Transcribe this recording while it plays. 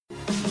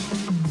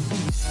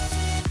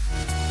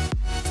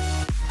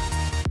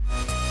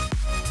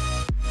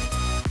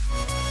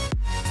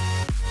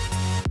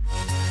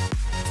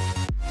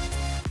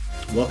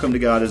Welcome to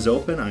God is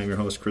Open. I'm your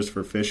host,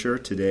 Christopher Fisher.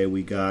 Today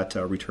we got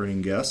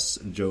returning guests,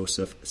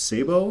 Joseph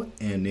Sabo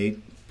and Nate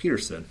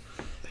Peterson.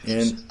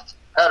 And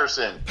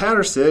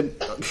Patterson.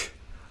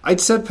 I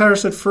said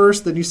Patterson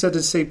first, then you said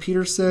to say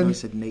Peterson. No, I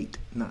said Nate,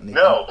 not Nate.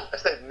 No, I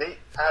said Nate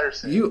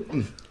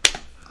Patterson.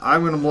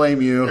 I'm going to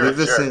blame you. Leave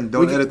this in.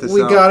 Don't edit this out.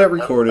 We got it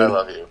recorded. I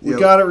love you. We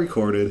got it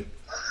recorded.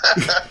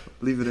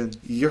 Leave it in.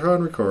 You're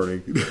on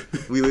recording.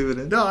 We leave it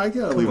in? No, I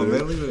got to leave it in.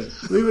 Man, leave it in.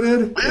 Leave it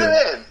in?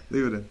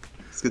 Leave it in.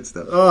 It's good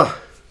stuff.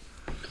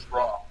 It's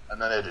raw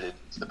and unedited.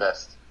 It's the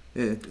best.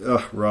 Yeah.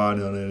 Raw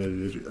and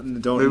unedited.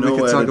 Maybe we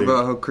can talk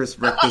about how Chris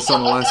wrecked us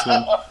on the last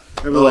one.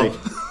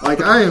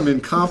 Like I am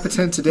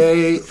incompetent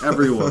today,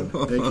 everyone.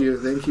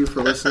 Thank you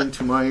for listening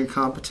to my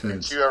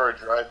incompetence. 2 hour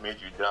drive made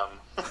you dumb.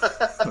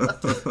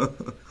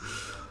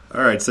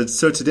 All right,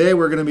 so today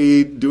we're going to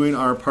be doing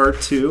our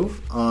part 2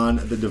 on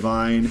the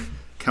Divine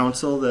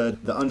Council, the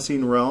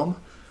Unseen Realm,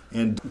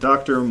 and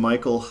Dr.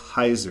 Michael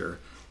Heiser.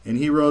 And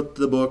he wrote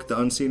the book, The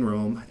Unseen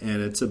Realm,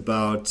 and it's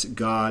about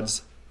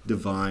God's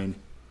Divine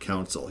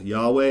Council.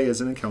 Yahweh is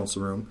in a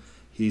council room.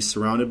 He's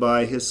surrounded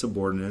by his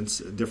subordinates,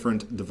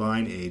 different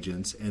divine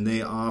agents, and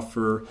they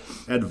offer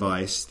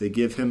advice. They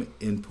give him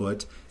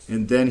input,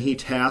 and then he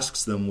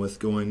tasks them with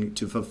going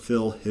to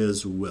fulfill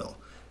his will.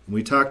 And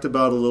we talked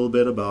about a little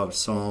bit about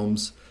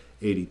Psalms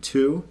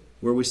 82,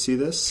 where we see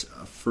this,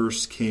 1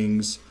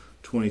 Kings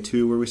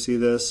 22, where we see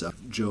this,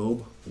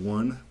 Job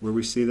 1, where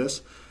we see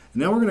this.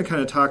 And now we're going to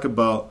kind of talk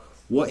about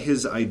what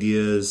his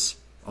ideas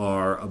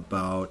are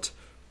about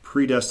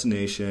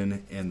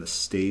predestination and the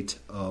state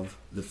of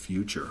the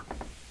future.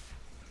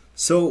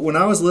 So when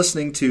I was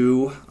listening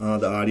to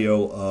the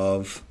audio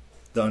of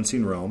The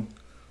Unseen Realm,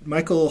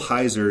 Michael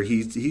Heiser,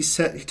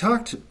 he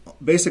talked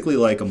basically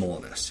like a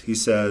Molinist. He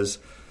says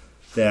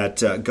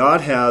that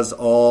God has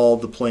all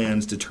the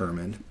plans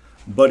determined,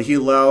 but he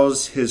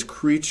allows his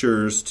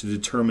creatures to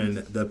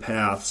determine the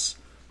paths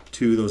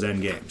to those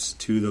end games,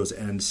 to those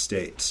end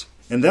states.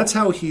 And that's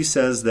how he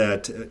says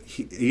that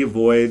he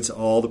avoids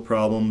all the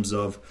problems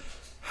of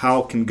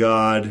how can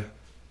God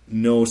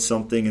know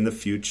something in the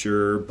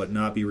future but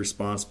not be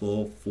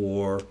responsible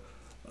for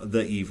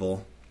the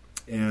evil.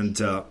 And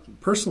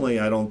personally,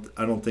 I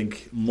don't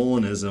think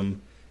Molinism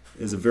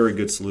is a very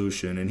good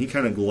solution, and he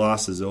kind of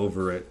glosses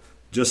over it.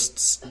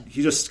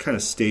 He just kind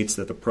of states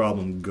that the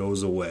problem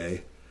goes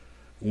away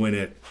when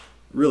it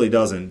really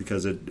doesn't,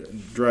 because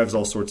it drives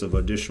all sorts of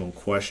additional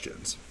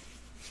questions.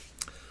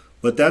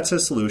 But that's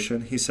his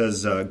solution. He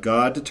says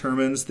God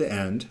determines the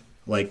end,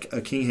 like a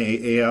King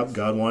Ahab,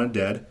 God wanted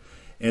dead,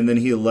 and then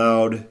he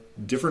allowed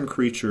different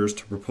creatures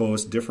to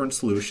propose different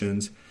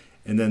solutions,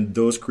 and then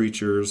those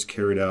creatures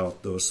carried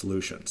out those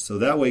solutions. So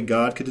that way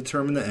God could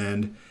determine the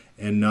end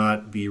and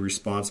not be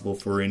responsible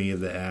for any of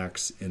the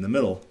acts in the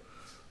middle,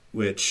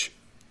 which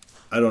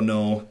I don't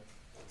know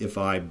if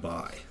I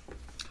buy.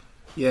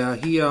 Yeah,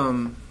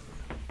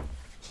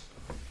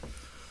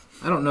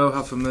 I don't know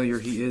how familiar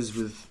he is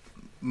with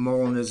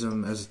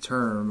Molinism as a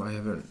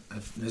term.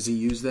 Has he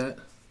used that?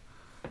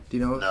 Do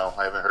you know? No,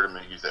 I haven't heard him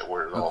use that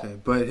word at all. Okay,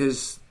 but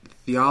his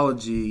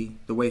theology,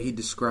 the way he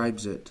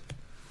describes it,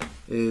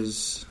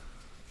 is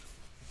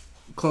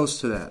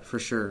close to that for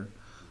sure.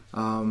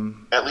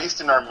 At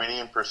least in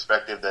Arminian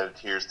perspective, that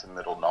adheres to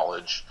middle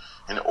knowledge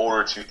in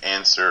order to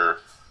answer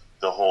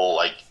the whole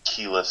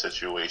Keilah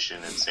situation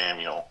in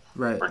Samuel,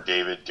 right, where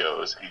David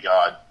goes, "Hey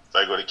God, if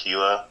I go to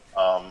Keilah,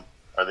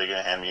 are they going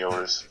to hand me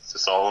over to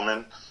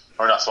Solomon?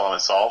 Or not Solomon,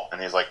 Saul?" And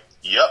he's like,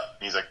 "Yep."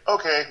 And he's like,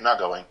 "Okay, not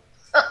going."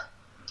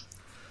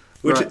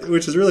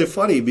 Which is really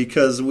funny,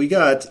 because we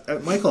got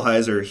Michael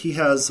Heiser. He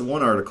has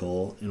one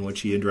article in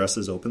which he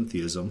addresses open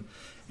theism,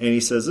 and he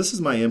says, this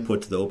is my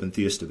input to the open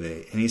theist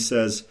debate. And he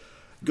says,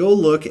 go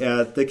look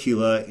at the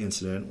Keilah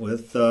incident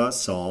with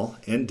Saul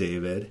and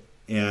David,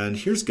 and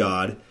here's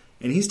God,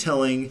 and he's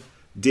telling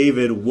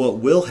David what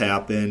will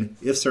happen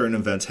if certain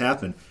events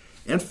happen.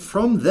 And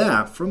from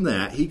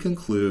that, he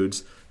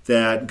concludes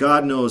that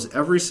God knows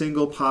every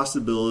single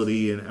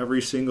possibility and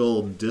every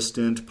single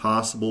distant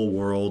possible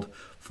world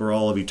for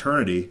all of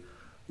eternity,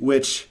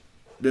 which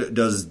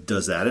does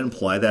that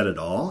imply that at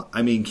all?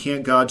 I mean,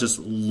 can't God just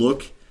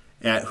look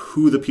at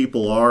who the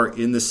people are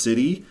in the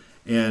city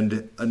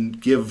and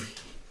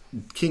give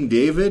King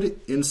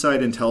David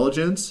inside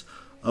intelligence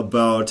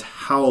about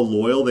how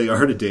loyal they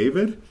are to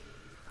David?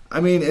 I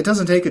mean, it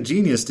doesn't take a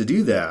genius to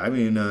do that. I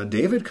mean,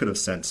 David could have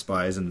sent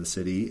spies in the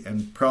city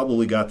and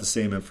probably got the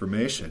same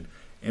information.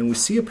 And we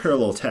see a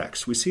parallel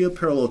text. We see a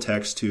parallel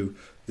text to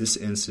this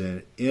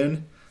incident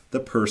in the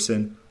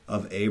person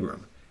of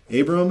Abram.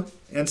 Abram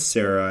and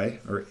Sarai,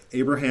 or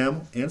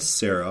Abraham and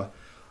Sarah,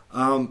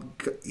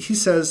 he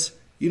says,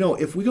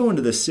 if we go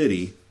into the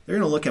city, they're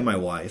going to look at my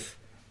wife,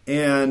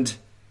 and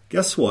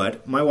guess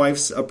what? My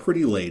wife's a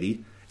pretty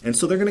lady, and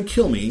so they're going to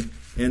kill me,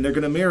 and they're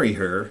going to marry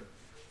her,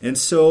 and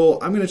so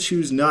I'm going to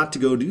choose not to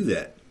go do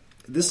that.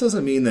 This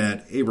doesn't mean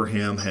that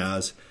Abraham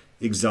has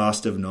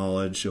exhaustive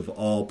knowledge of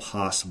all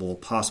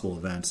possible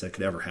events that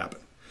could ever happen.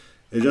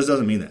 It just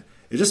doesn't mean that.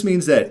 It just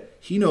means that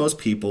he knows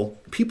people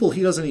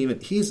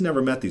he's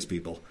never met these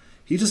people.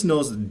 He just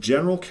knows the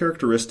general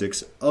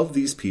characteristics of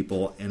these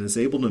people and is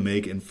able to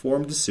make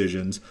informed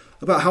decisions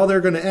about how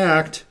they're going to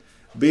act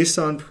based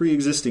on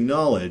pre-existing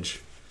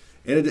knowledge.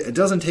 And it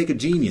doesn't take a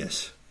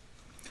genius.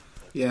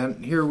 Yeah,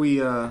 and here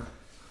we're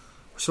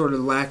sort of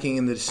lacking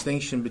in the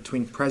distinction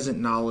between present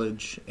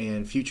knowledge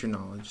and future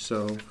knowledge.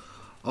 So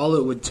all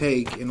it would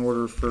take in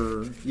order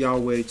for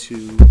Yahweh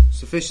to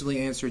sufficiently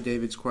answer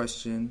David's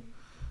question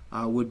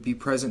would be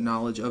present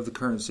knowledge of the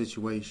current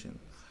situation.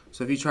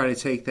 So if you try to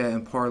take that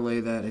and parlay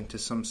that into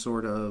some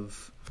sort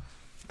of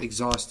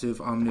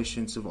exhaustive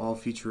omniscience of all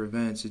future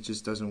events, it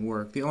just doesn't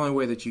work. The only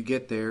way that you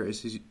get there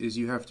is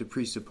you have to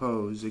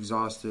presuppose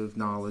exhaustive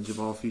knowledge of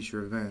all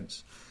future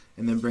events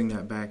and then bring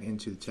that back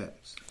into the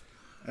text.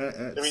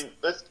 I mean,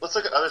 let's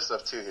look at other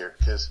stuff too here,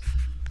 because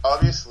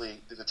obviously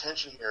there's a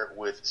tension here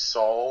with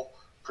Saul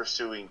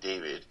pursuing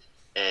David,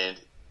 and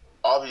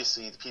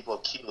obviously the people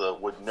of Keilah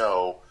would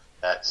know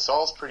that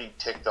Saul's pretty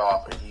ticked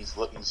off, and he's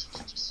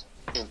just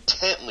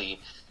intently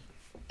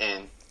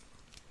and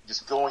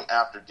just going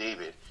after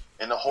David.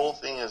 And the whole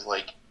thing is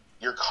like,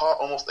 you're caught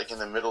almost like in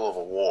the middle of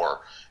a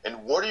war.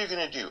 And what are you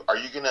going to do? Are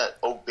you going to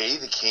obey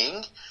the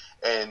king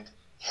and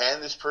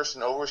hand this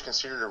person over as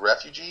considered a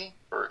refugee?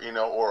 Or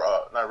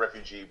not a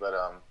refugee, but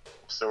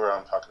what's the word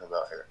I'm talking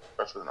about here?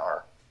 Starts with an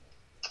R.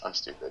 I'm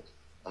stupid.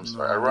 I'm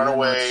sorry. No, I run you're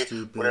away, not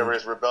stupid. whatever,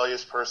 as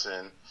rebellious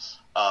person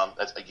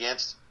that's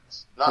against,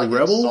 not A against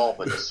rebel? Saul,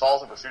 but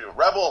Saul's in pursuit of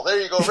rebel. There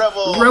you go,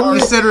 rebel. Rebel?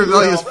 You said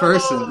rebellious Rebel.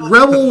 person.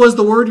 Rebel was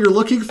the word you're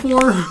looking for?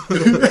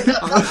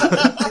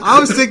 I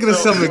was thinking of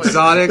some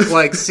exotic,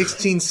 like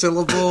 16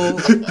 syllable.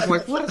 I'm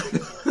like, what?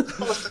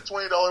 What's the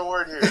 $20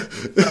 word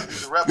here?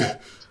 He's a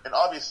rebel. And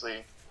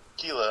obviously,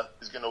 Keilah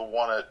is going to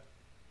want to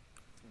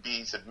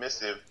be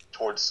submissive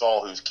towards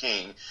Saul, who's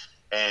king.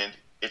 And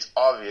it's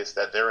obvious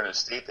that they're in a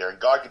state there. And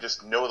God could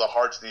just know the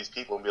hearts of these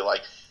people and be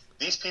like,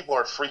 these people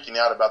are freaking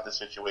out about this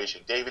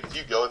situation. David, if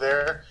you go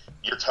there,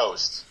 you're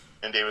toast.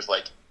 And David's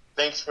like,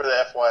 thanks for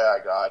the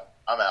FYI, God.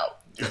 I'm out.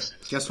 Deuces.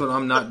 Guess what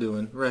I'm not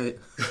doing? Right.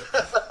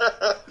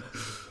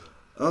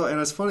 Oh,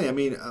 and it's funny. I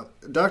mean,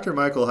 Dr.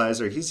 Michael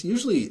Heiser, he's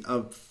usually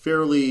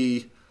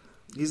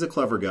he's a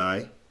clever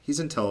guy. He's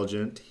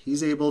intelligent.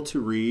 He's able to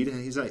read,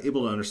 and he's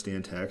able to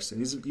understand text, and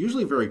he's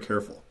usually very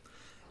careful.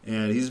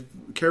 And he's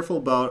careful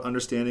about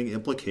understanding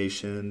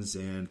implications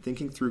and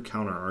thinking through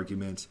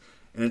counter-arguments.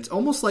 And it's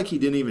almost like he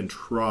didn't even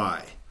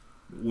try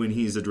when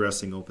he's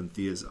addressing open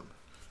theism.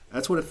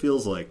 That's what it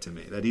feels like to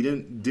me, that he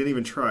didn't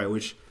even try,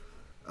 which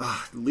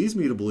leads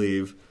me to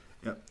believe,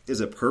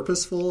 is it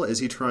purposeful? Is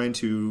he trying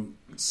to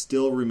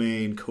still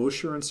remain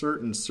kosher in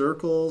certain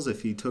circles?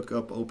 If he took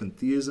up open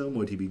theism,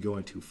 would he be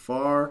going too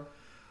far?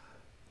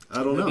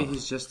 I don't know. Maybe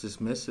he's just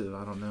dismissive.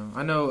 I don't know.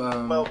 I know.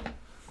 Well,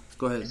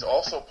 go ahead. he's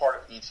also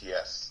part of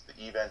ETS,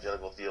 the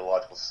Evangelical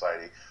Theological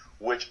Society,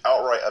 which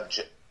outright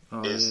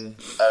is an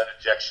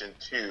objection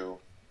to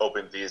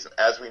open theism,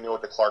 as we know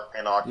with the Clark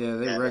Pinnock. Yeah,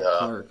 they and, wrecked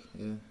Clark.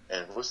 Yeah.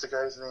 And what's the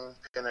guy's name?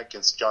 Pinnock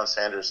and John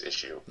Sanders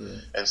issue. Yeah.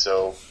 And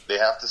so they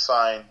have to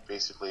sign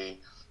basically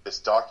this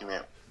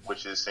document,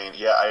 which is saying,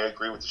 yeah, I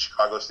agree with the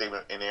Chicago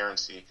Statement of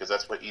Inerrancy, because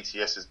that's what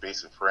ETS's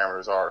basic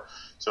parameters are.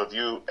 So if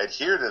you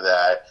adhere to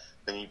that,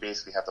 then you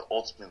basically have to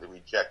ultimately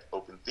reject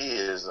open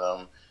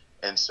theism.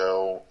 And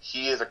so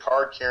he is a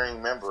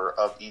card-carrying member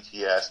of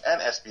ETS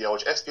and SBL,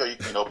 which SBL you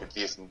can open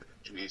theist and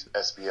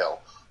SBL,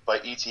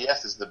 but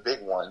ETS is the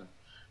big one,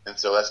 and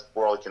so that's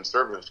where all the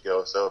conservatives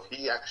go. So if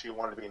he actually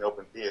wanted to be an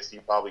open theist, he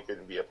probably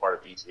couldn't be a part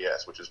of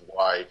ETS, which is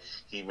why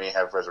he may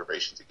have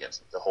reservations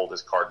against him to hold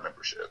his card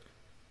membership.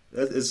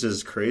 It's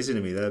just crazy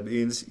to me. That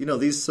means,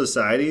 these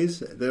societies,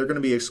 they're going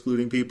to be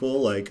excluding people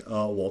like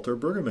Walter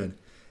Brueggemann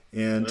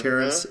and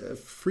Terence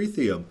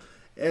Fretheum.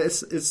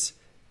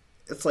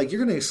 It's like you're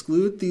going to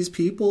exclude these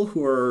people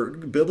who are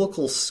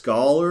biblical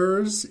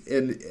scholars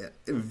and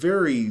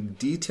very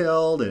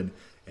detailed and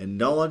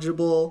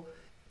knowledgeable,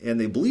 and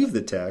they believe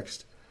the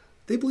text.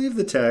 They believe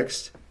the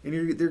text, and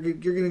you're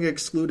going to get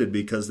excluded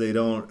because they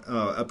don't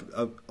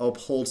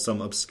uphold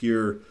some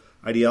obscure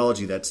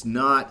ideology that's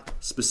not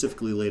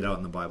specifically laid out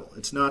in the Bible.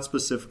 It's not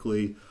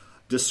specifically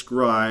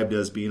described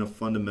as being a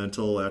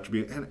fundamental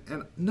attribute,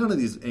 and none of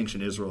these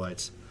ancient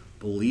Israelites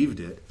believed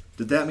it.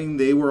 Did that mean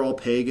they were all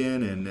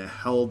pagan and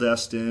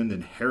hell-destined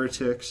and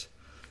heretics?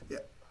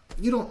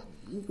 We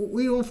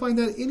don't find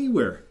that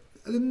anywhere.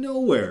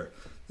 Nowhere.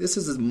 This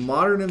is a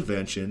modern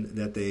invention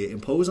that they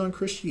impose on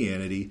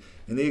Christianity,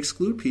 and they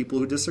exclude people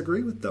who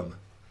disagree with them.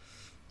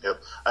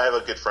 Yep. I have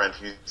a good friend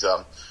who's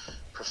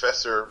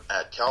professor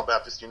at Cal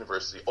Baptist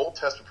University, Old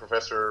Testament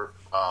professor,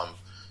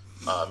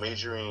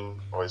 majoring,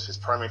 or his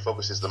primary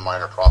focus is the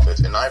Minor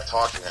Prophets, and I've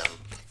talked to him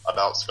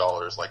about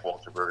scholars like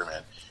Walter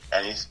Brueggemann,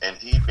 and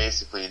he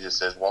basically just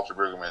says Walter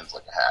Brueggemann's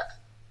like a hack,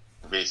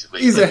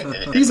 basically. He's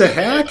a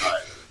hack?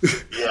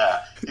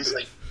 Yeah, he's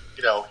like,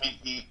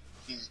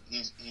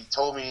 he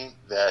told me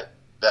that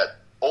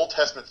Old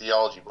Testament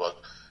theology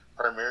book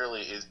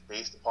primarily is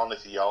based upon the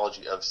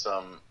theology of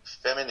some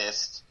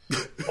feminist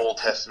Old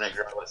Testament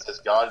girl that says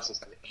God is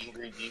just an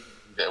angry deity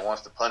that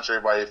wants to punch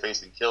everybody in the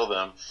face and kill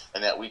them,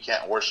 and that we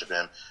can't worship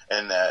him,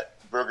 and that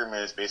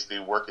Bergerman is basically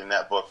working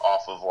that book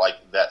off of like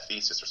that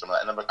thesis or something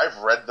like that. And I'm like,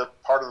 I've read the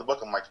part of the book.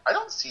 I'm like, I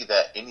don't see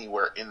that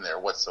anywhere in there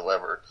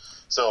whatsoever.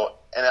 So,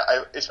 and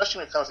I, especially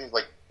when it comes to things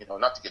like,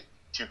 not to get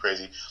too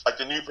crazy, like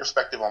the new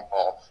perspective on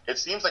Paul, it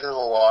seems like there's a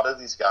lot of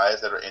these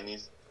guys that are in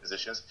these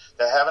positions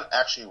that haven't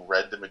actually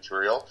read the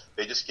material.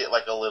 They just get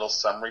like a little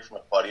summary from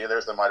a buddy of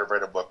theirs that might have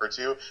read a book or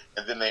two,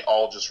 and then they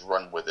all just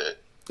run with it.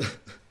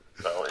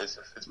 So it's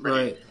pretty,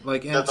 right,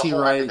 like the N.T.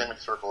 whole Wright. academic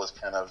circle is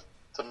kind of,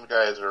 some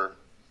guys are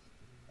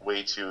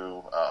way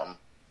too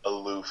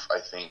aloof, I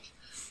think,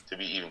 to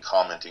be even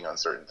commenting on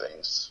certain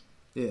things.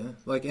 Yeah,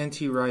 like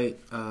N.T. Wright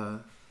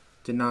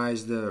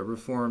denies the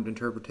Reformed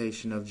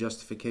interpretation of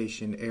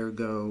justification,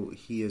 ergo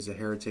he is a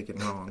heretic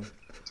and wrong.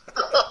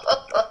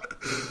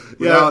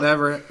 Without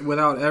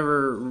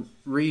ever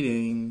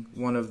reading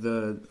one of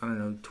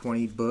the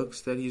 20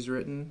 books that he's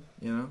written,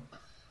 I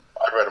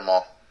read them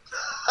all.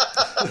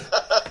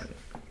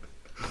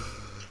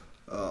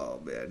 Oh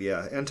man,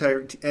 yeah.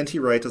 N.T.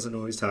 Wright doesn't know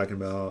what he's talking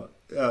about.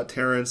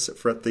 Terence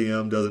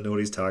Fretheum doesn't know what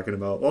he's talking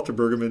about. Walter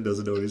Bergerman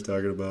doesn't know what he's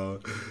talking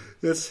about.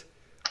 It's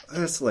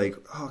like,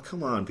 oh,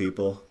 come on,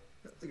 people.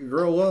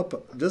 Grow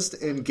up.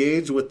 Just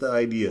engage with the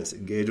ideas.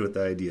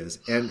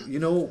 And,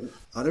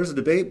 there's a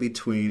debate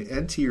between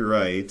N.T.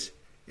 Wright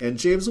and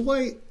James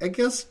White. And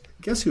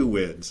guess who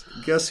wins?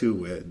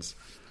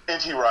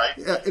 N.T. Wright?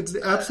 Yeah, it's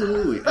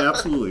absolutely.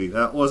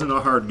 That wasn't a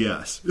hard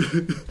guess.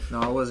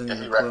 No, it wasn't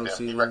even close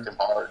either. He wrecked him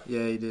hard.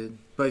 Yeah, he did.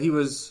 But he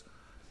was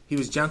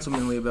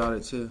gentlemanly about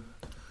it, too.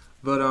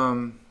 But,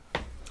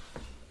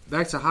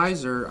 back to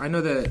Heiser, I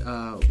know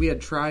that we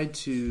had tried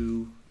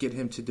to get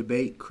him to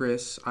debate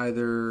Chris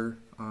either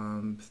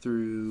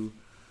through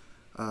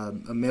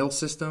a mail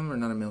system, or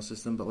not a mail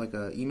system, but like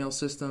an email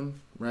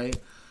system, right?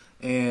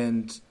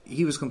 And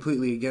he was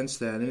completely against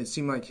that. And it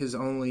seemed like his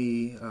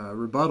only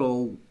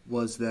rebuttal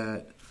was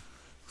that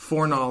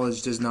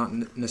foreknowledge does not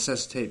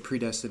necessitate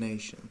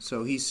predestination.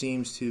 So he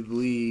seems to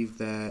believe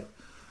that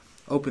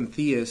open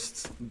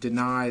theists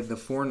deny the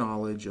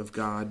foreknowledge of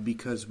God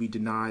because we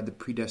deny the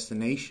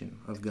predestination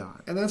of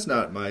God. And that's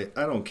not I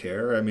don't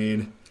care. I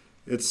mean,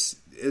 is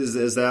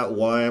that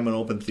why I'm an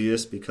open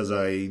theist? Because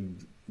I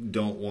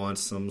don't want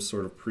some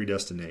sort of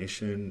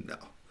predestination? No.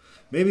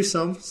 Maybe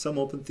some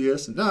open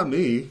theists, not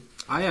me.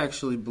 I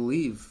actually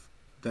believe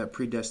that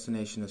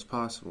predestination is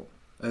possible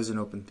as an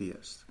open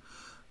theist.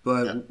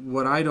 But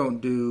what I don't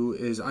do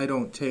is I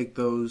don't take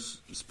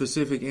those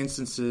specific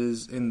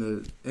instances in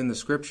the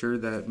scripture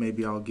that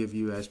maybe I'll give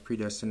you as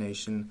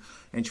predestination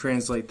and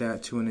translate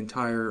that to an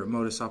entire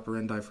modus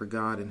operandi for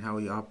God and how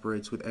he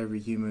operates with every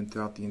human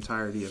throughout the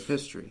entirety of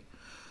history.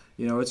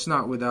 It's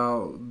not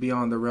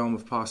beyond the realm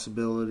of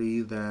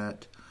possibility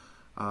that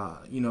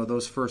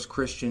those first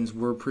Christians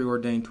were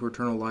preordained to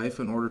eternal life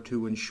in order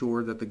to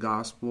ensure that the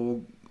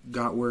gospel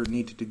got where it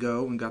needed to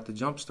go and got the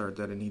jump start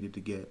that it needed to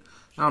get.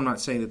 Now, I'm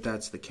not saying that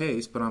that's the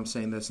case, but I'm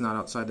saying that's not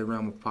outside the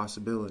realm of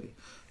possibility.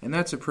 And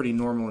that's a pretty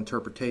normal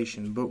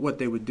interpretation. But what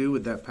they would do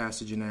with that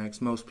passage in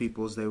Acts, most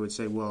people, is they would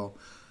say, well,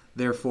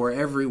 therefore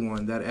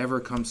everyone that ever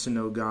comes to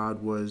know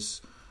God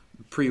was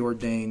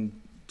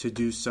preordained to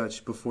do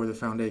such before the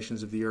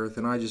foundations of the earth.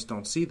 And I just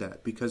don't see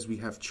that because we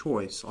have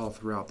choice all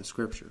throughout the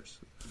scriptures.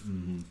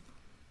 Mm-hmm.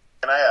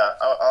 And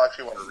I'll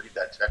actually want to read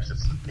that text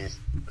just in case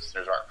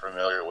listeners aren't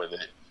familiar with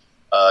it.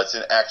 It's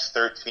in Acts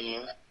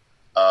 13.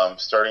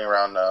 Starting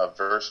around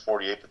verse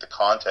 48, but the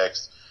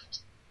context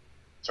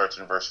starts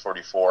in verse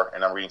 44,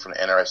 and I'm reading from the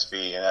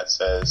NRSV, and that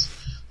says,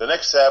 "The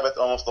next Sabbath,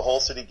 almost the whole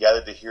city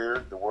gathered to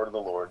hear the word of the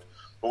Lord.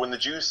 But when the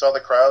Jews saw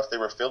the crowds, they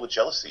were filled with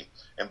jealousy,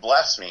 and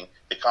blaspheming,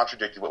 they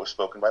contradicted what was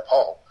spoken by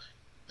Paul.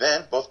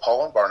 Then both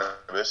Paul and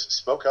Barnabas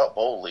spoke out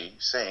boldly,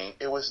 saying,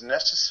 'It was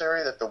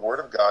necessary that the word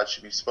of God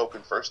should be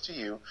spoken first to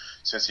you,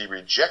 since you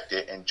reject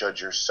it and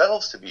judge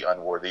yourselves to be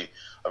unworthy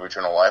of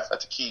eternal life.'"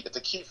 That's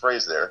a key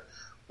phrase there.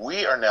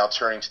 "We are now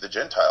turning to the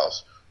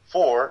Gentiles.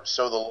 For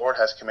so the Lord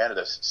has commanded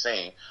us,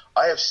 saying,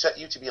 'I have set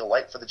you to be a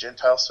light for the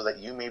Gentiles, so that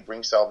you may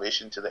bring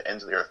salvation to the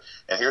ends of the earth.'"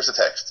 And here's the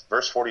text,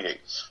 verse 48.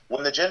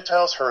 "When the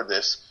Gentiles heard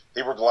this,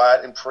 they were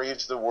glad and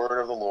praised the word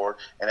of the Lord,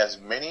 and as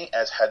many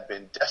as had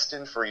been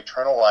destined for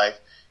eternal life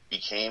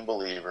became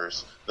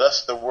believers.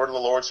 Thus the word of the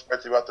Lord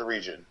spread throughout the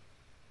region."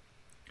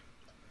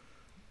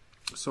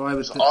 So I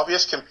was There's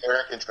obvious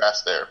compare and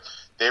contrast there.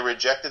 They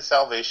rejected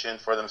salvation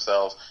for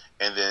themselves,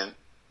 and then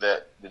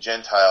that the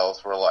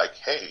Gentiles were like,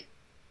 "Hey,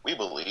 we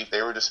believe."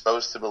 They were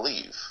disposed to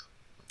believe.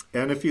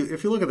 And if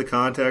you look at the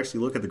context,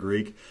 you look at the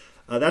Greek,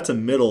 that's a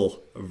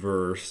middle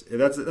verse.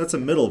 That's a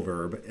middle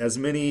verb. As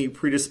many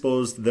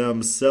predisposed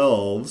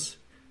themselves,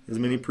 as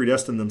many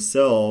predestined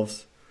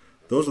themselves,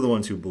 those are the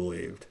ones who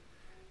believed.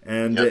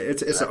 And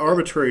it's an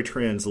arbitrary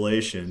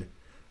translation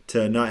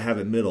to not have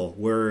it middle.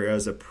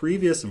 Whereas a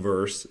previous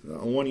verse,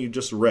 one you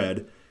just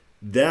read,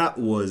 that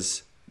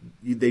was,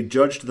 they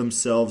judged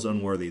themselves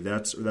unworthy.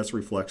 That's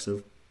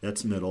reflexive.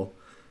 That's middle.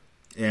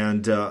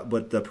 And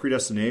but the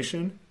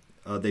predestination,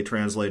 they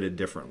translated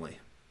differently.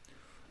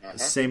 Mm-hmm.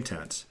 Same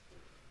tense.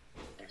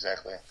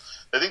 Exactly.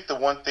 I think the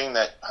one thing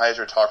that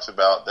Heiser talks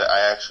about that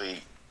I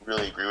actually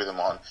really agree with him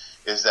on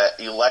is that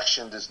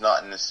election does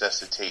not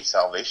necessitate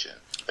salvation.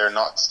 They're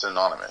not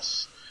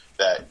synonymous.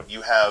 That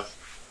you have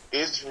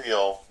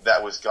Israel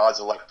that was God's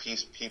elect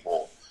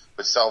people,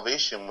 but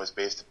salvation was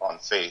based upon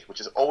faith, which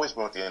has always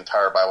been what the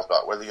entire Bible is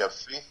about, whether you have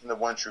faith in the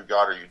one true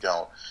God or you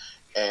don't.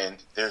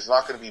 And there's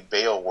not going to be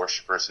Baal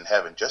worshipers in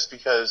heaven just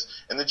because,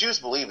 and the Jews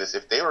believe this,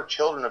 if they were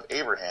children of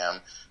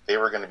Abraham, they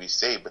were going to be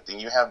saved. But then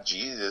you have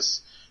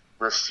Jesus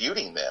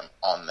refuting them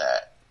on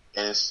that.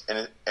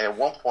 And at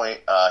one point,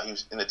 he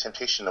was in the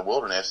temptation in the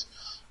wilderness.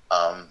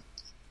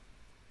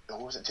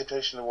 What was it,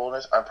 temptation in the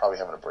wilderness? I'm probably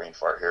having a brain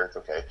fart here. It's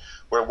okay.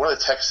 Where one of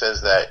the texts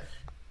says that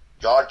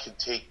God could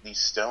take these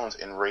stones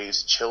and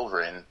raise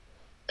children.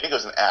 I think it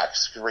was in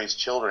Acts. Could raise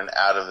children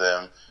out of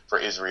them for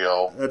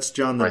Israel. That's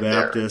John the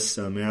Baptist,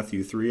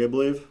 Matthew 3, I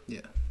believe.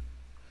 Yeah.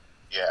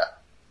 Yeah.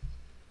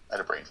 I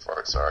had a brain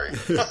fart, sorry.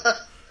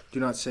 Do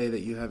not say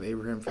that you have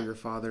Abraham for your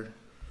father.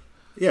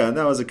 Yeah, and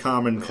that was a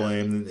common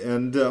claim,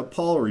 and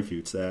Paul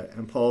refutes that.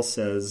 And Paul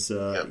says,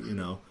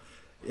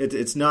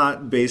 it's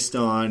not based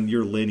on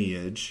your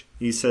lineage.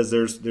 He says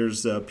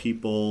there's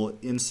people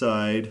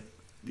inside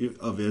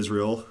of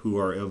Israel who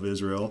are of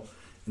Israel,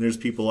 and there's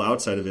people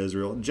outside of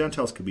Israel.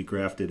 Gentiles could be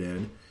grafted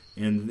in,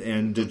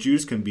 and the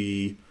Jews can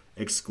be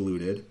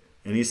excluded.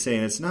 And he's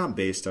saying it's not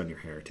based on your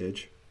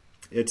heritage.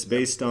 It's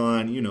based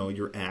on,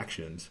 your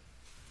actions.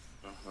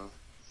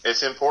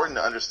 It's important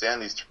to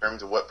understand these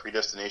terms of what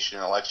predestination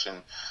and election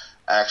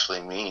actually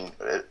mean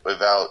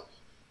without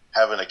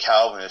having a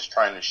Calvinist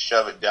trying to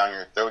shove it down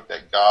your throat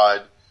that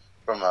God,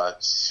 from a,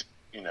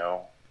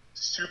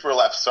 super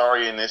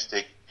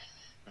lapsarianistic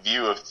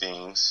view of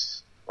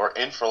things, or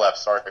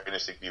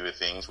infralapsarianistic view of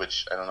things,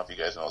 which I don't know if you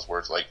guys know those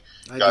words, like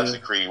God's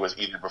decree was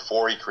either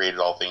before he created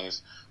all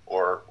things,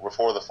 or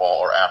before the fall,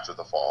 or after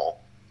the fall.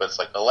 But it's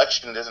like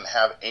election doesn't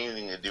have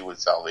anything to do with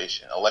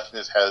salvation. Election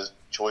just has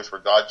choice where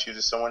God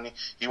chooses someone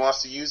he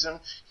wants to use them.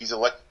 He's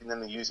electing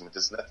them to use them. It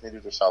has nothing to do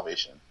with their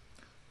salvation.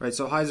 Right,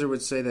 so Heiser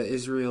would say that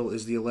Israel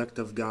is the elect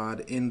of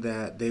God in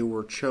that they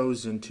were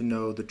chosen to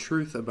know the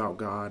truth about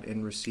God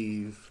and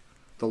receive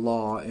the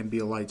law and be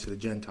a light to the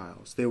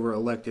Gentiles. They were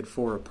elected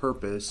for a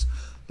purpose.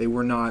 They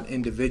were not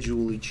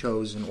individually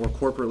chosen or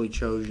corporately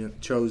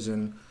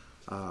chosen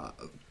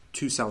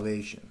to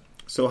salvation.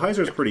 So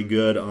Heiser's pretty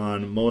good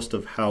on most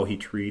of how he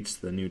treats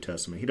the New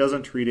Testament. He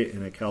doesn't treat it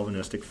in a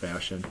Calvinistic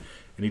fashion,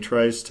 and he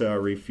tries to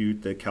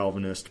refute the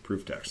Calvinist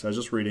proof text. I was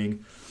just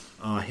reading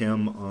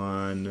him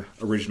on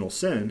original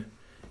sin,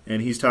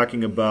 and he's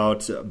talking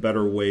about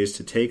better ways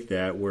to take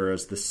that,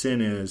 whereas the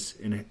sin is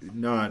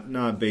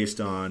not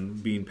based on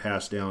being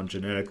passed down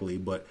genetically,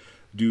 but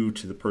due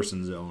to the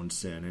person's own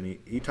sin. And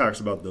he talks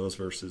about those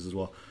verses as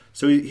well.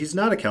 So he's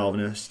not a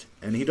Calvinist,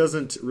 and he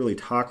doesn't really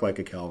talk like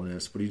a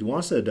Calvinist, but he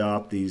wants to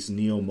adopt these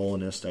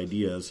neo-Molinist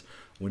ideas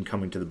when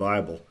coming to the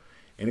Bible.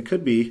 And it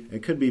could be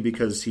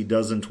because he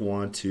doesn't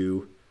want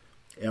to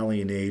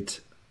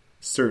alienate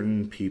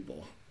certain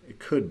people. It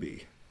could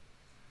be.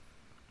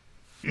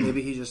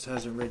 Maybe he just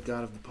hasn't read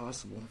God of the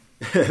Possible.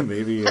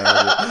 Maybe.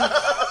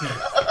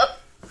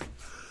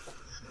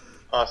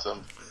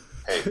 Awesome.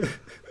 Hey,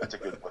 that's a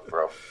good one,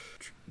 bro.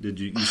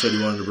 You said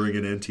you wanted to bring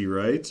in N.T.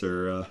 Wright,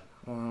 or?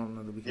 Well, I don't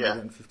know that we can do that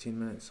in 15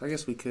 minutes. I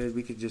guess we could.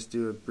 We could just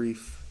do a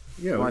brief.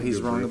 Yeah, why he's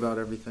wrong about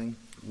everything.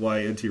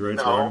 Why N.T.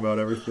 Wright's wrong about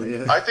everything?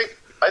 Yeah. I think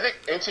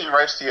N.T.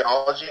 Wright's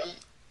theology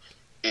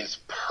is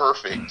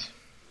perfect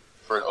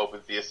for an open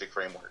theistic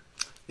framework.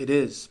 It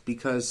is,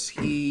 because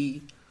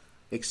he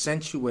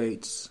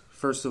accentuates,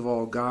 first of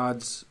all,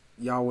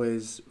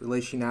 Yahweh's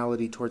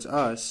relationality towards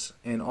us,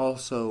 and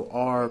also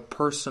our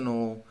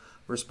personal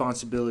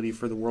responsibility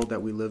for the world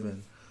that we live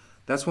in.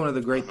 That's one of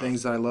the great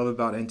things that I love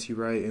about N.T.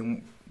 Wright,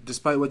 and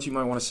despite what you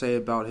might want to say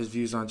about his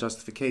views on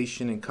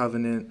justification and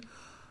covenant,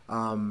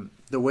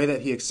 the way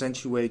that he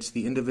accentuates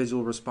the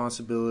individual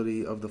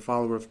responsibility of the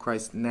follower of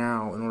Christ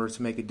now in order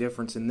to make a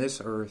difference in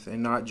this earth,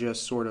 and not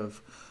just sort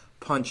of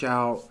punch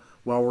out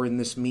while we're in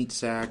this meat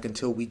sack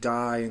until we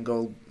die and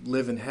go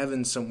live in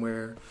heaven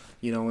somewhere,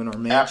 in our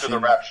mansion.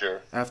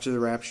 After the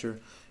rapture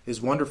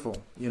is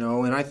wonderful,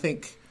 and I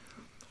think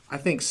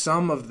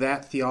some of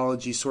that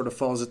theology sort of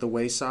falls at the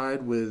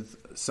wayside with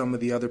some of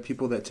the other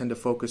people that tend to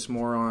focus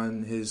more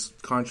on his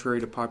contrary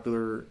to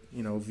popular,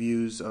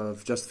 views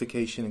of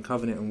justification and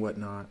covenant and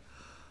whatnot.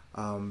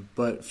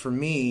 But for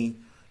me,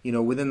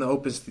 within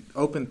the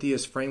open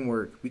theist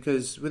framework,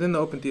 because within the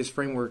open theist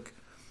framework,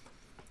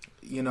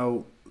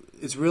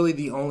 it's really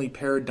the only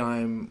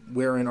paradigm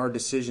wherein our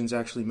decisions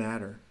actually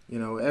matter.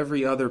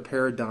 Every other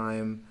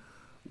paradigm,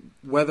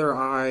 whether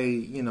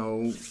I,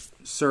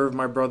 serve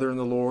my brother in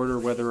the Lord or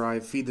whether I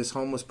feed this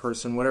homeless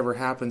person, whatever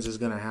happens is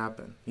going to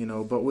happen.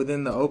 But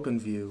within the open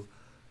view,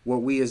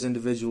 what we as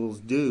individuals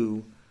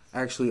do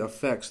actually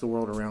affects the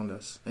world around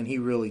us, and he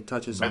really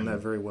touches on that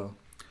very well.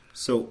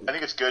 So I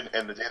think it's good,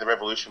 and the day the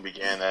revolution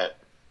began, that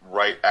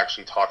Wright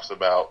actually talks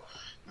about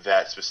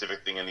that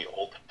specific thing in the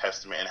Old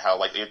Testament and how,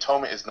 like, the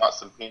atonement is not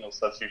some penal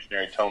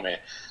substitutionary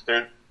atonement.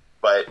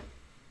 But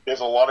there's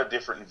a lot of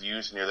different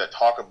views in here that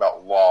talk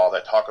about law,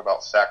 that talk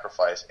about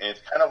sacrifice, and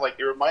it's kind of like,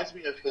 it reminds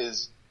me of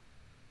his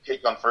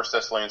take on 1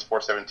 Thessalonians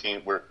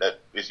 4:17, where that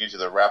is used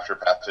as a rapture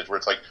passage, where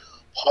it's like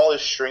Paul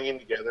is stringing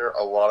together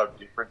a lot of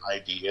different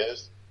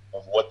ideas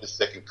of what the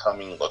second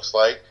coming looks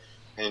like,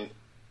 and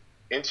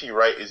N.T.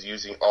 Wright is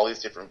using all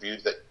these different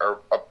views that are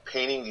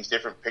painting these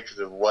different pictures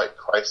of what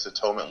Christ's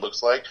atonement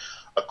looks like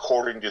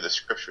according to the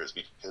scriptures,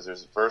 because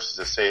there's verses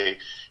that say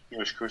he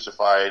was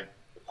crucified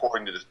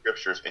according to the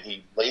scriptures, and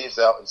he lays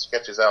out and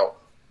sketches out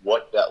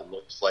what that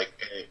looks like,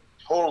 and it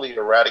totally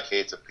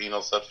eradicates a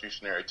penal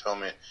substitutionary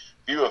atonement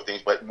view of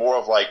things, but more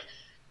of like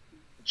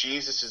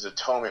Jesus'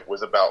 atonement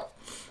was about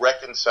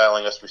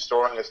reconciling us,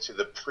 restoring us to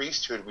the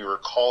priesthood we were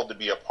called to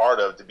be a part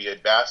of, to be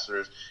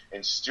ambassadors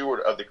and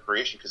steward of the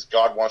creation, because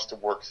God wants to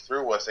work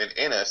through us and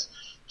in us,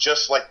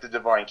 just like the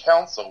divine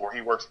council, where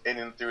he works in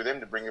and through them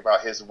to bring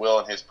about his will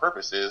and his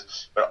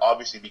purposes. But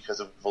obviously, because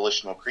of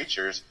volitional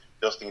creatures,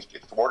 those things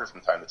get thwarted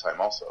from time to time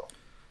also.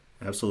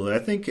 Absolutely. I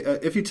think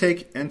if you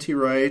take N.T.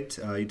 Wright,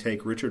 you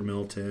take Richard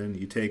Middleton,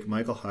 you take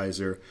Michael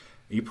Heiser,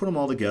 you put them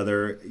all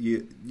together,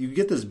 you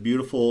get this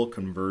beautiful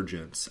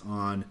convergence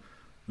on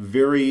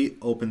very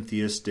open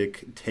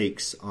theistic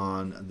takes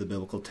on the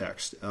biblical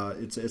text.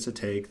 It's a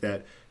take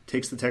that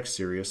takes the text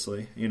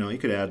seriously. You know, you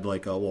could add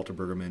like Walter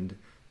Brueggemann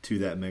to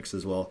that mix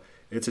as well.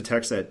 It's a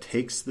text that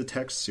takes the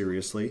text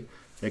seriously,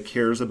 that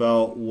cares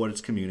about what it's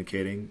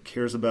communicating,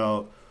 cares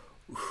about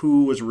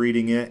who was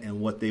reading it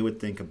and what they would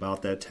think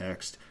about that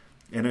text.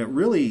 And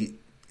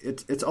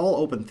it's all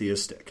open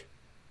theistic.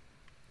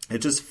 It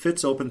just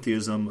fits open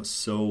theism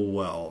so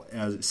well,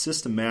 as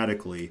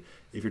systematically,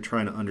 if you're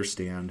trying to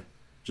understand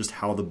just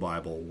how the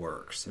Bible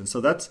works. And so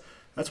that's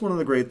one of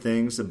the great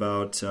things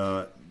about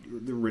the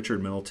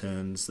Richard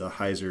Middletons, the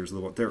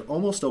Heisers. They're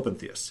almost open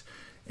theists.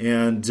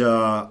 And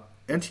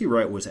N.T.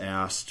 Wright was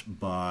asked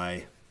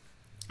by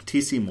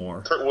T.C.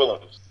 Moore. Kurt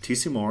Willems.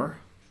 T.C. Moore?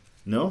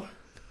 No?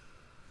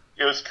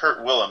 It was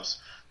Kurt Willems.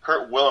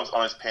 Kurt Willems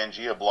on his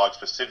Pangea blog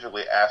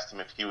specifically asked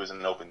him if he was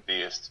an open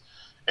theist,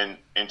 and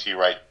N.T.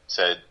 Wright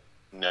said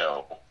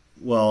no.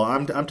 Well,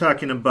 I'm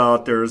talking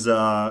about there's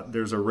a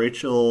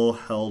Rachel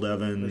Held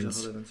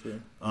Evans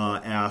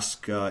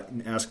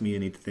ask me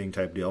anything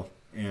type deal,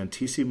 and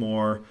T.C.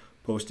 Moore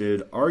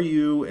posted, "Are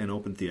you an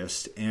open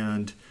theist?"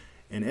 And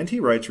N.T.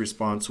 Wright's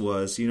response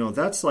was,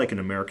 that's like an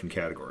American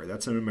category.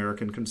 That's an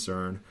American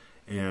concern,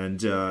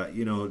 and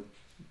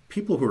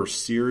people who are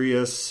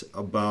serious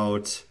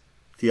about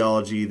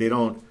theology, they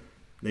don't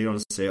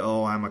say,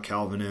 "Oh, I'm a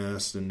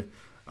Calvinist and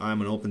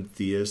I'm an open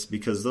theist,"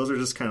 because those are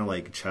just kind of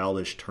like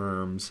childish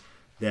terms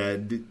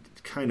that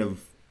kind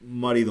of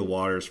muddy the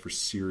waters for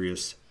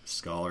serious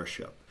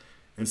scholarship.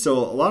 And so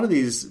a lot of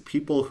these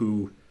people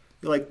who,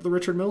 like the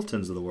Richard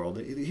Middletons of the world,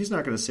 he's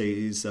not going to say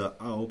he's an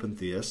open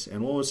theist.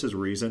 And what was his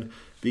reason?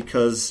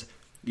 Because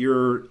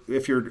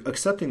if you're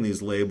accepting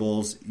these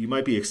labels, you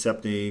might be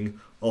accepting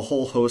a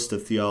whole host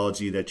of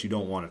theology that you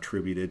don't want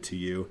attributed to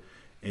you.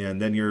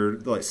 And then you're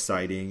like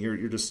citing, you're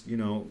just,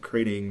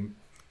 creating,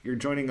 you're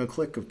joining a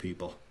clique of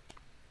people.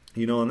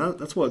 And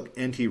that's what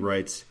N.T.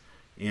 Wright's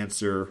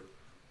answer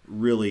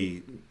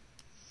really,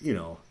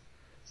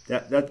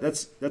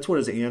 that's what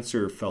his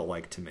answer felt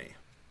like to me.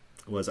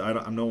 Was I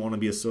don't want to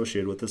be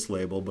associated with this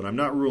label, but I'm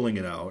not ruling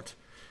it out.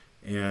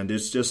 And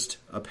it's just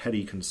a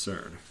petty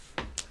concern.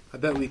 I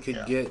bet we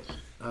could get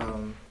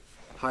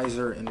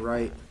Heiser and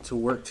Wright to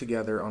work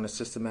together on a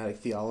systematic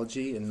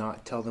theology and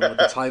not tell them what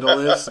the title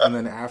is, and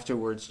then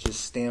afterwards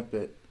just stamp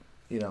it,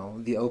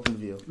 the open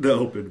view. The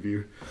open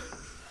view.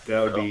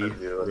 That would be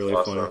really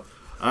awesome. funny.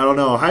 I don't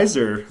know.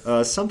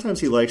 Heiser, sometimes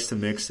he likes to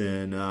mix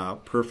in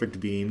perfect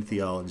being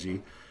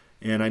theology.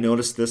 And I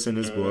noticed this in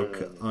his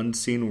book,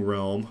 Unseen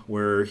Realm,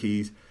 where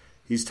he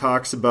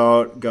talks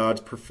about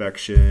God's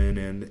perfection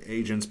and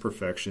agents'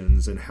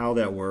 perfections and how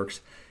that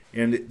works.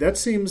 And that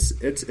seems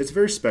it's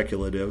very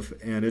speculative,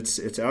 and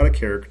it's out of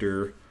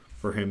character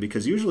for him,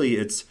 because usually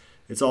it's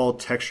all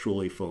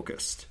textually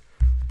focused.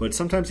 But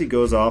sometimes he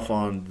goes off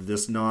on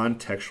this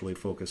non-textually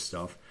focused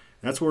stuff.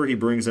 That's where he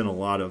brings in a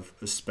lot of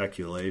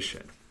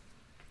speculation.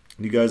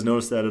 Do you guys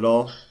notice that at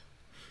all?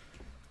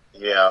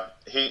 Yeah,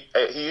 he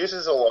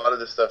uses a lot of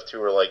this stuff too,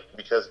 where like,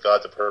 because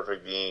God's a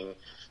perfect being,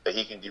 that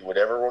he can do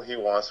whatever he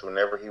wants,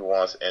 whenever he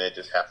wants, and it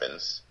just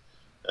happens.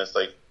 And it's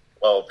like,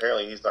 well,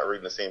 apparently he's not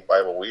reading the same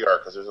Bible we are,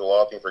 because there's a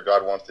lot of things where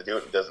God wants to do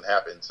it and it doesn't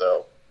happen.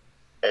 So,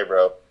 hey,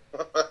 bro.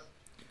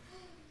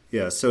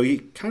 Yeah, so he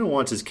kind of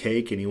wants his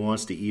cake and he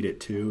wants to eat it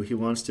too. He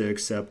wants to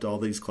accept all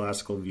these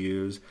classical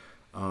views,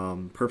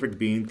 perfect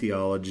being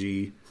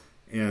theology,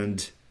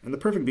 and the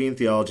perfect being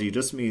theology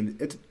just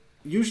means it's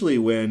usually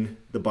when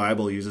the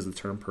Bible uses the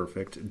term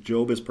perfect.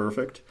 Job is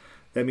perfect.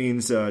 That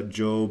means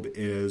Job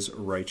is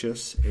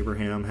righteous.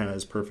 Abraham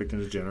has perfect in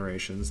his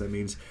generations. That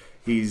means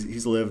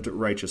he's lived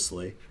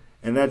righteously.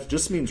 And that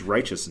just means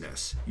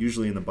righteousness,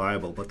 usually in the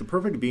Bible. But the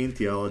perfect being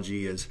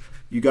theology is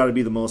you got to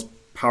be the most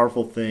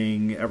powerful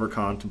thing ever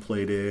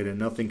contemplated, and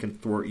nothing can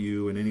thwart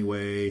you in any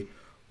way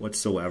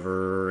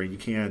whatsoever. You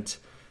can't,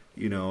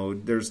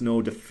 there's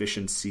no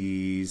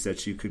deficiencies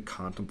that you could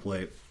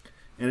contemplate.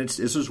 And it's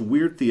this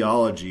weird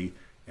theology,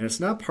 and it's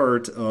not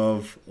part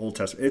of Old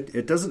Testament.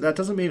 That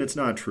doesn't mean it's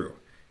not true.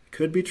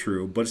 Could be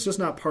true, but it's just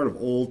not part of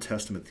Old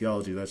Testament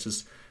theology. That's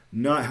just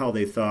not how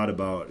they thought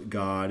about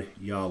God,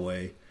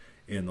 Yahweh,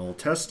 in the Old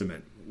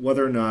Testament,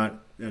 whether or not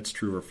that's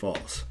true or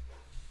false.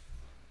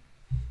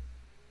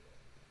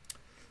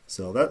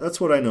 So that's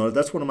what I know.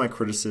 That's one of my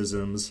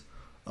criticisms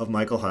of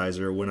Michael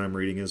Heiser when I'm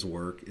reading his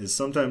work, is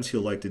sometimes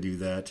he'll like to do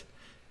that.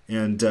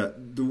 And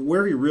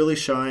where he really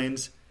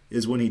shines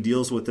is when he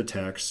deals with the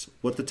text,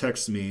 what the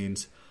text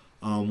means,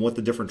 what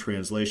the different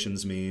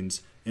translations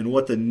means, and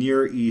what the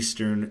Near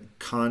Eastern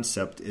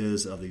concept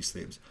is of these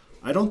themes.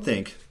 I don't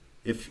think,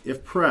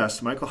 if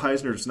pressed, Michael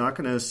Heiser is not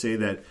going to say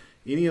that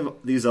any of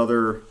these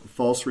other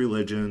false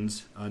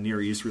religions,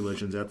 Near East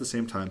religions at the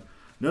same time,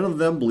 none of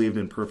them believed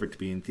in perfect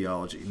being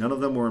theology. None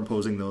of them were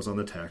imposing those on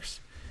the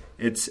text.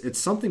 It's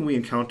something we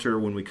encounter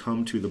when we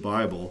come to the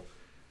Bible.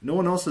 No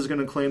one else is going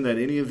to claim that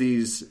any of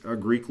these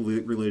Greek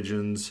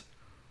religions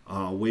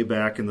way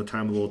back in the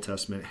time of the Old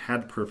Testament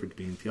had perfect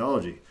being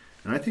theology.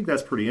 And I think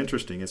that's pretty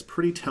interesting. It's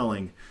pretty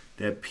telling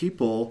that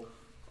people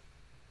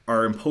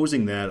are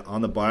imposing that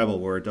on the Bible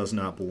where it does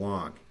not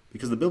belong.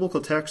 Because the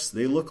biblical texts,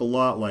 they look a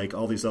lot like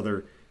all these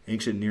other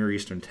ancient Near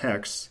Eastern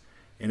texts.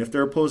 And if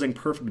they're opposing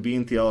perfect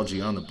being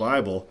theology on the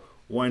Bible,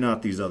 why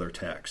not these other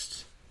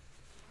texts?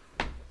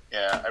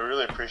 Yeah, I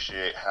really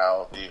appreciate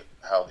how the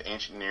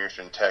ancient Near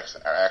Eastern texts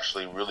are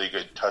actually really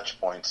good touch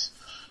points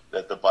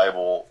that the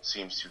Bible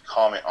seems to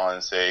comment on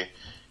and say,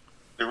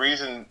 the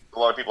reason a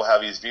lot of people have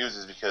these views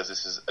is because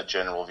this is a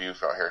general view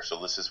for our here. So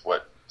this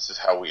is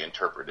how we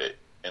interpret it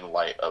in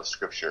light of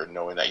Scripture,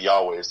 knowing that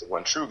Yahweh is the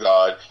one true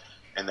God,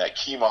 and that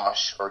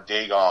Chemosh or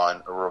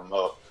Dagon or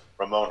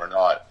Ramon are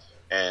not.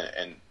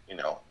 And you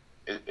know,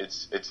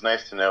 it's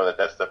nice to know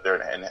that stuff there.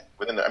 And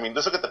within the, I mean,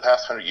 let's look at the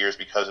past 100 years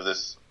because of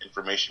this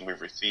information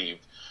we've received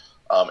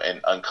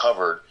and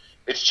uncovered.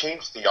 It's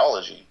changed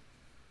theology.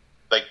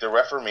 Like the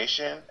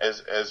Reformation,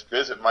 as good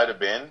as it might have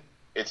been,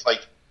 it's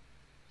like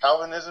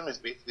Calvinism is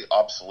basically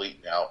obsolete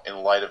now in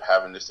light of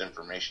having this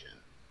information.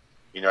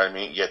 You know what I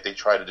mean? Yet they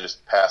try to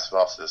just pass it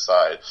off to the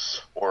side.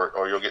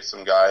 Or you'll get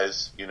some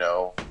guys, you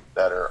know,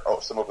 that are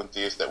some open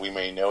theists that we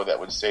may know that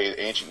would say the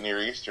ancient Near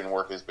Eastern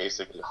work is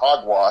basically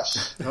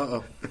hogwash.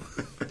 Uh-oh.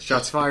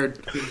 Shots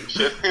fired.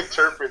 Should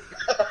interpret.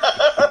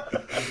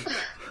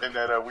 And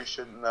that we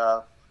shouldn't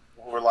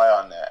rely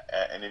on that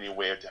in any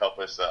way to help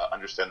us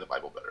understand the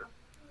Bible better.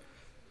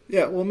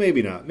 Yeah, well,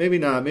 maybe not. Maybe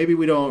not. Maybe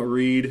we don't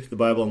read the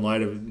Bible in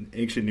light of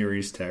ancient Near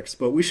East texts,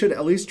 but we should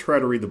at least try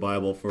to read the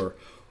Bible for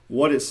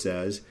what it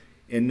says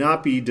and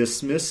not be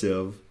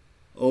dismissive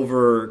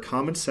over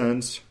common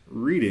sense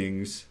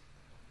readings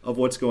of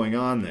what's going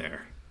on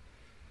there.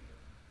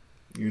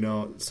 You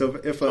know,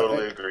 so if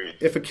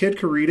a kid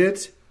could read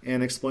it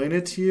and explain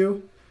it to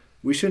you,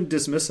 we shouldn't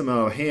dismiss them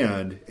out of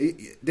hand.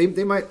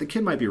 The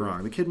kid might be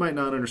wrong. The kid might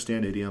not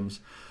understand idioms.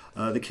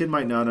 The kid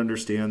might not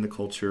understand the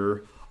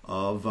culture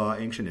of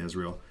ancient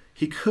Israel.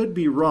 He could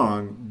be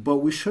wrong, but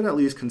we should at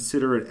least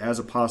consider it as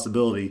a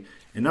possibility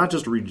and not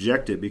just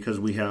reject it because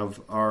we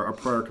have our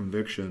prior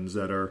convictions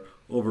that are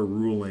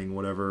overruling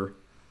whatever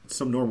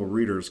some normal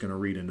reader is going to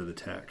read into the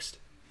text.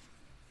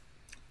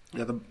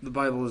 Yeah, the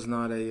Bible is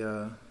not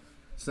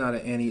it's not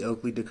an Annie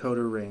Oakley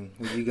decoder ring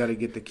where you got to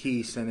get the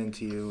key sent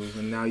into you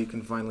and now you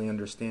can finally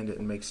understand it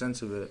and make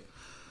sense of it.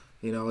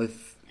 You know,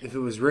 if it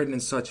was written in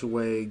such a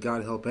way,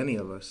 God help any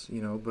of us,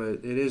 you know,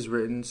 but it is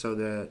written so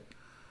that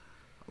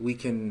we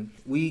can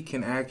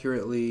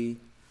accurately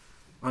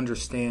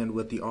understand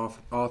what the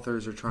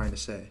authors are trying to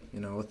say. You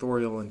know,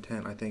 authorial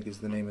intent, I think, is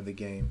the name of the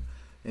game.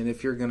 And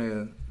if you're going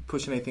to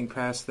push anything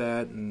past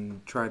that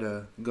and try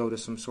to go to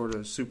some sort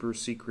of super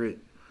secret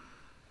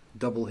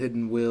double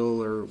hidden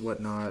will or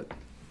whatnot,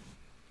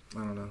 I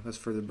don't know. That's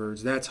for the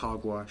birds. That's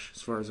hogwash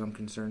as far as I'm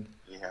concerned.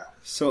 Yeah.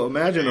 So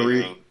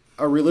imagine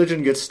a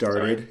religion gets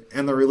started,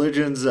 and the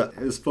religion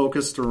is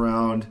focused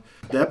around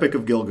the Epic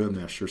of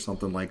Gilgamesh or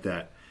something like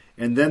that.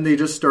 And then they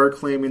just start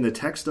claiming the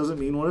text doesn't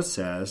mean what it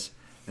says,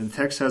 and the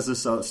text has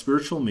this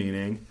spiritual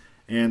meaning,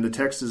 and the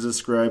text is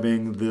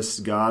describing this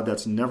God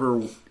that's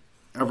never,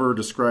 ever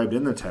described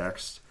in the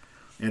text,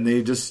 and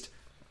they just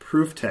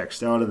proof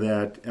text out of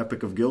that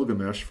Epic of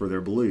Gilgamesh for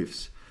their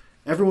beliefs.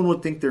 Everyone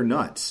would think they're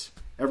nuts.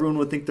 Everyone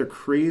would think they're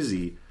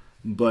crazy,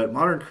 but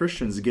modern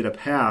Christians get a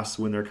pass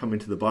when they're coming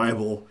to the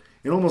Bible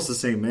in almost the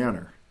same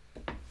manner.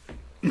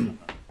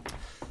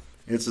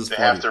 It's just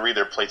funny. Have to read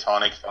their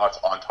Platonic thoughts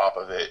on top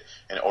of it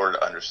in order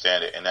to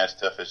understand it, and that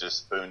stuff is just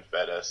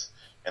spoon-fed us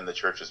in the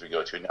churches we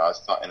go to now.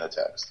 It's not in the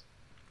text.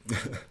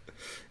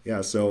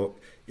 Yeah, so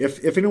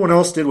if anyone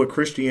else did what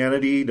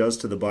Christianity does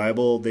to the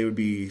Bible, they would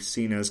be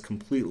seen as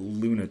complete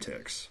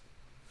lunatics.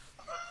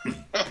 We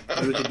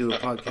could do a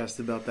podcast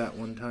about that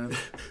one time.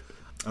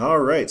 All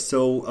right,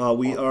 so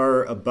we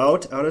are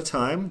about out of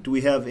time. Do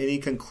we have any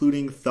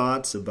concluding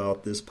thoughts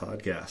about this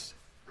podcast?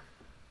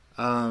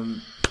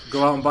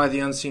 Go out and buy The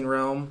Unseen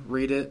Realm.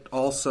 Read it.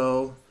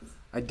 Also,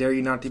 I Dare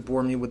You Not to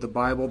Bore Me with the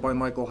Bible by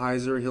Michael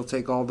Heiser. He'll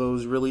take all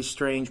those really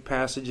strange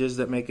passages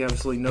that make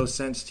absolutely no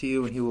sense to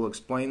you, and he will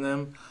explain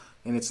them.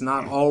 And it's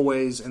not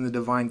always in the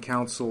divine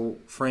counsel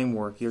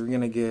framework. You're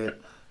going to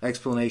get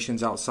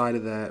explanations outside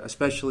of that,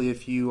 especially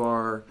if you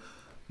are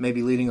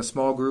maybe leading a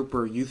small group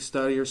or youth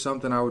study or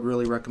something. I would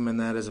really recommend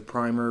that as a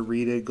primer.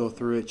 Read it, go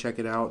through it, check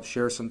it out,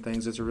 share some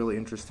things. It's a really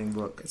interesting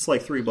book. It's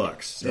like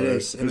 $3. So it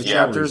is. And the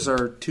chapters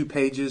are 2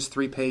 pages,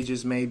 3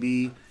 pages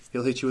maybe.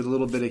 He'll hit you with a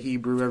little bit of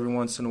Hebrew every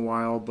once in a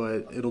while,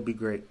 but it'll be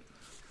great.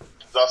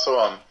 There's also,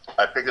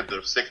 I picked up the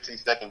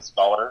 60-second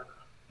Scholar,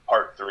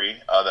 Part 3,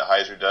 that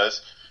Heiser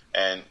does,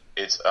 and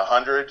it's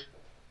 100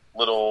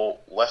 little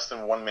less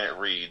than 1 minute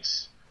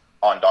reads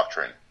on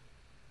doctrine.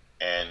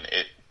 And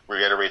it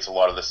reiterates a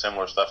lot of the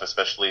similar stuff,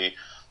 especially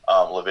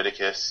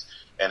Leviticus,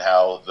 and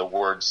how the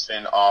word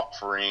sin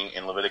offering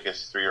in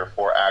Leviticus 3 or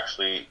 4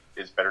 actually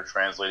is better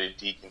translated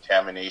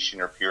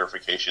decontamination or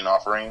purification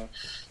offering,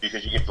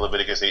 because you get to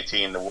Leviticus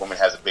 18, the woman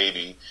has a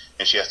baby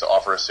and she has to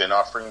offer a sin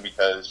offering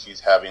because she's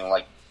having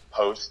like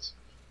post,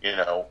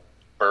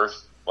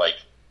 birth, like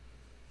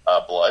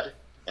blood,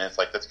 and it's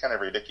like, that's kind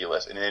of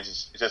ridiculous. And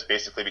it's just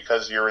basically,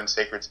 because you're in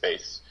sacred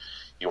space,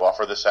 you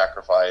offer the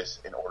sacrifice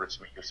in order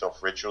to make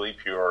yourself ritually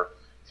pure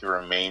to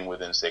remain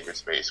within sacred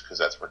space, because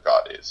that's where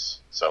God is.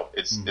 So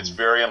it's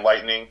very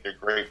enlightening. They're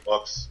great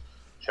books.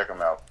 Check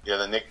them out. Yeah,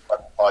 the Nick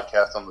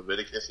podcast on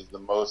Leviticus is the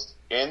most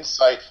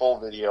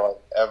insightful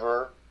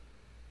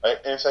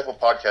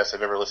podcast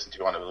I've ever listened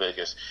to on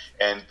Leviticus.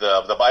 And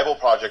the Bible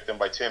Project, done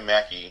by Tim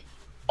Mackey,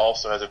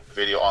 also has a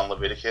video on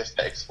Leviticus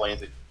that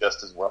explains it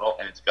just as well,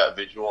 and it's got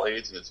visual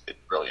aids, and it's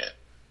brilliant.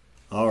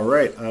 All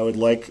right. I would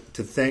like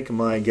to thank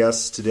my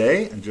guests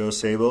today, Joe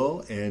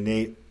Sabo and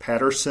Nate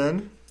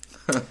Patterson.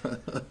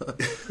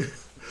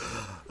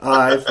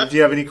 If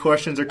you have any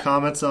questions or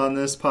comments on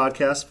this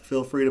podcast,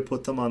 feel free to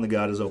put them on the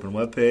God is Open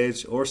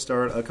webpage, or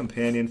start a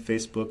companion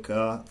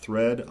Facebook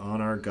thread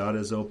on our God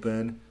is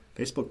Open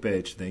Facebook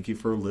page. Thank you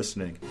for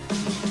listening.